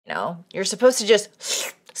No, you're supposed to just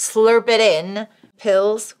slurp it in.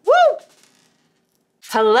 Pills, woo!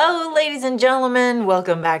 Hello, ladies and gentlemen.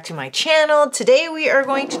 Welcome back to my channel. Today we are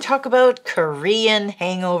going to talk about Korean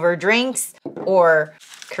hangover drinks or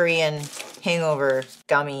Korean hangover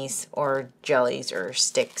gummies or jellies or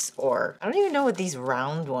sticks or I don't even know what these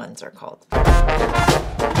round ones are called.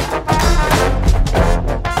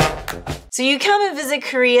 So you come and visit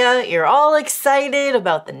Korea, you're all excited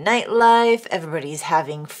about the nightlife, everybody's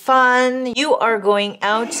having fun. You are going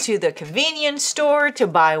out to the convenience store to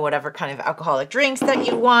buy whatever kind of alcoholic drinks that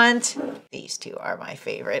you want. These two are my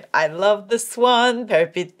favorite. I love this one,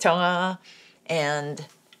 별빛청아 and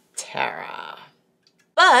Tara.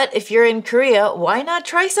 But if you're in Korea, why not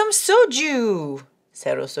try some soju?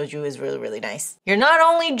 Sero soju is really, really nice. You're not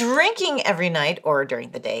only drinking every night or during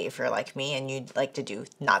the day if you're like me and you'd like to do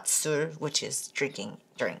natsu, which is drinking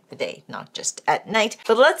during the day, not just at night.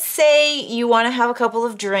 But let's say you want to have a couple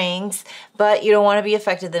of drinks, but you don't want to be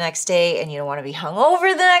affected the next day and you don't want to be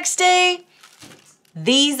hungover the next day.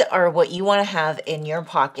 These are what you want to have in your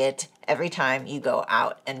pocket every time you go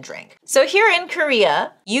out and drink. So here in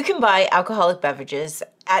Korea, you can buy alcoholic beverages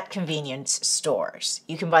at convenience stores.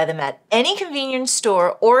 You can buy them at any convenience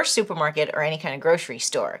store or supermarket or any kind of grocery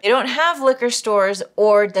store. They don't have liquor stores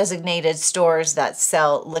or designated stores that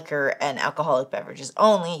sell liquor and alcoholic beverages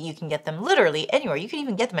only. You can get them literally anywhere. You can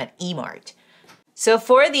even get them at E-Mart. So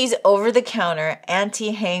for these over-the-counter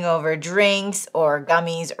anti-hangover drinks or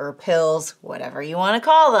gummies or pills, whatever you want to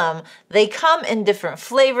call them, they come in different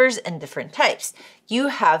flavors and different types. You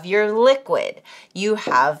have your liquid, you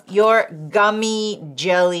have your gummy,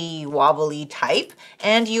 jelly, wobbly type,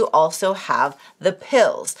 and you also have the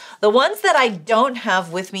pills. The ones that I don't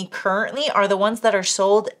have with me currently are the ones that are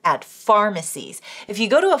sold at pharmacies. If you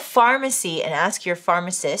go to a pharmacy and ask your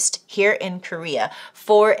pharmacist here in Korea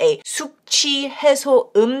for a 숙취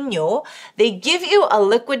해소 음료, they give you a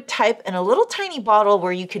liquid type in a little tiny bottle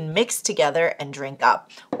where you can mix together and drink up.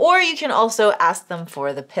 Or you can also ask them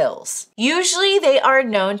for the pills. Usually they are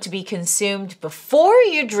known to be consumed before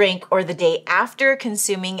you drink or the day after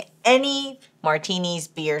consuming any martinis,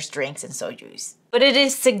 beers, drinks, and sojus. But it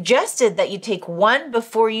is suggested that you take one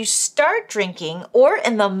before you start drinking or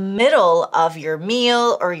in the middle of your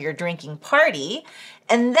meal or your drinking party,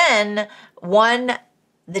 and then one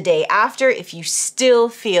the day after if you still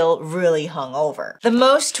feel really hungover. The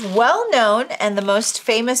most well-known and the most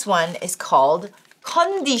famous one is called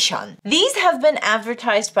condition. These have been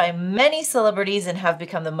advertised by many celebrities and have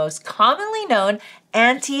become the most commonly known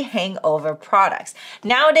anti-hangover products.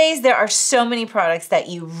 Nowadays, there are so many products that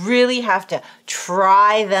you really have to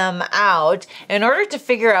try them out in order to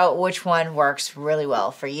figure out which one works really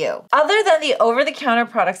well for you. Other than the over-the-counter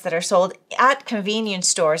products that are sold at convenience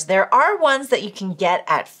stores, there are ones that you can get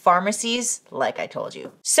at pharmacies, like I told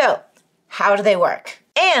you. So, how do they work?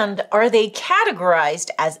 And are they categorized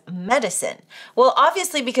as medicine? Well,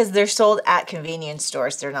 obviously, because they're sold at convenience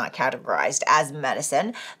stores, they're not categorized as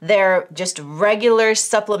medicine. They're just regular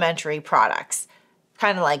supplementary products,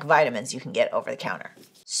 kind of like vitamins you can get over the counter.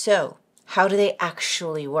 So, how do they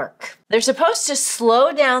actually work? They're supposed to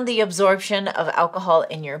slow down the absorption of alcohol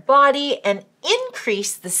in your body and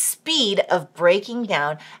increase the speed of breaking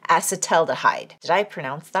down acetaldehyde. Did I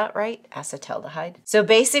pronounce that right? Acetaldehyde? So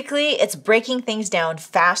basically, it's breaking things down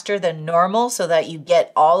faster than normal so that you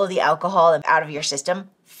get all of the alcohol out of your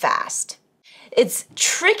system fast. It's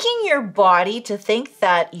tricking your body to think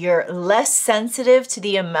that you're less sensitive to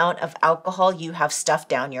the amount of alcohol you have stuffed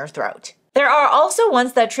down your throat. There are also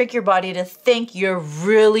ones that trick your body to think you're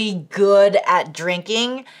really good at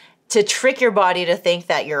drinking, to trick your body to think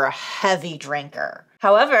that you're a heavy drinker.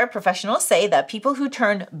 However, professionals say that people who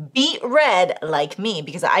turn beet red, like me,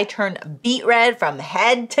 because I turn beet red from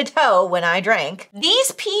head to toe when I drank,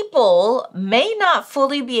 these people may not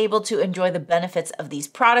fully be able to enjoy the benefits of these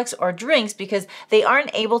products or drinks because they aren't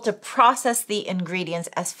able to process the ingredients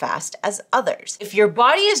as fast as others. If your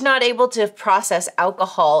body is not able to process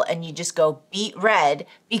alcohol and you just go beet red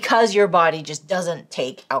because your body just doesn't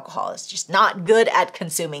take alcohol, it's just not good at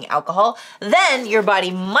consuming alcohol, then your body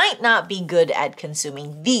might not be good at consuming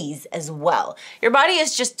these as well. Your body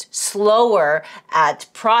is just slower at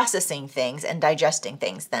processing things and digesting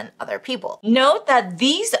things than other people. Note that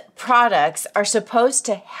these products are supposed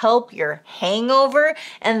to help your hangover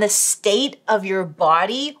and the state of your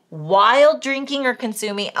body while drinking or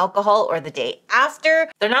consuming alcohol or the day after.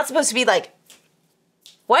 They're not supposed to be like,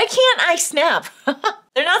 why can't I snap?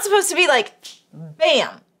 They're not supposed to be like,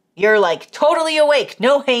 bam, you're like totally awake,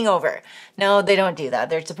 no hangover. No, they don't do that.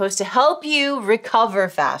 They're supposed to help you recover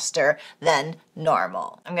faster than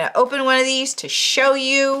normal. I'm gonna open one of these to show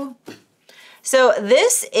you. So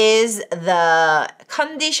this is the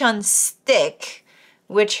condition stick,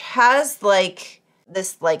 which has like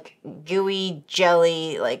this like gooey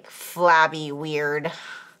jelly, like flabby weird.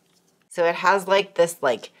 So it has like this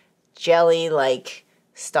like jelly like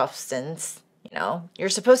substance, you know. You're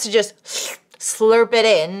supposed to just slurp it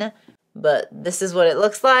in, but this is what it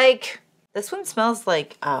looks like. This one smells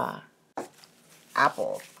like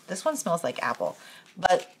apple. This one smells like apple.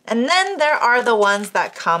 And then there are the ones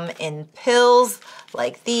that come in pills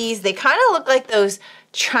like these. They kind of look like those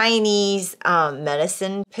Chinese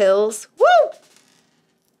medicine pills. Woo!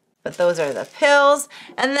 But those are the pills.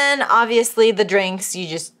 And then obviously the drinks, you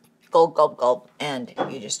just gulp, gulp, gulp, and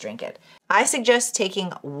you just drink it. I suggest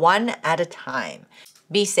taking one at a time.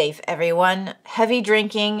 Be safe, everyone. Heavy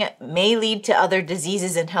drinking may lead to other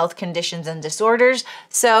diseases and health conditions and disorders.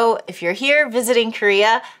 So if you're here visiting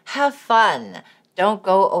Korea, have fun. Don't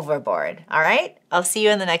go overboard, all right? I'll see you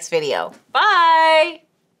in the next video. Bye!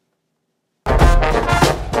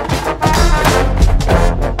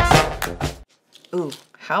 Ooh,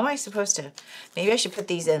 how am I supposed to? Maybe I should put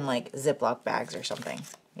these in like Ziploc bags or something.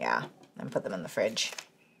 Yeah, and put them in the fridge.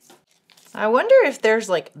 I wonder if there's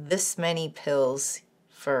like this many pills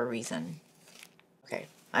for a reason. Okay,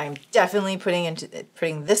 I'm definitely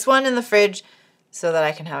putting this one in the fridge so that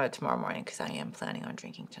I can have it tomorrow morning because I am planning on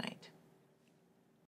drinking tonight.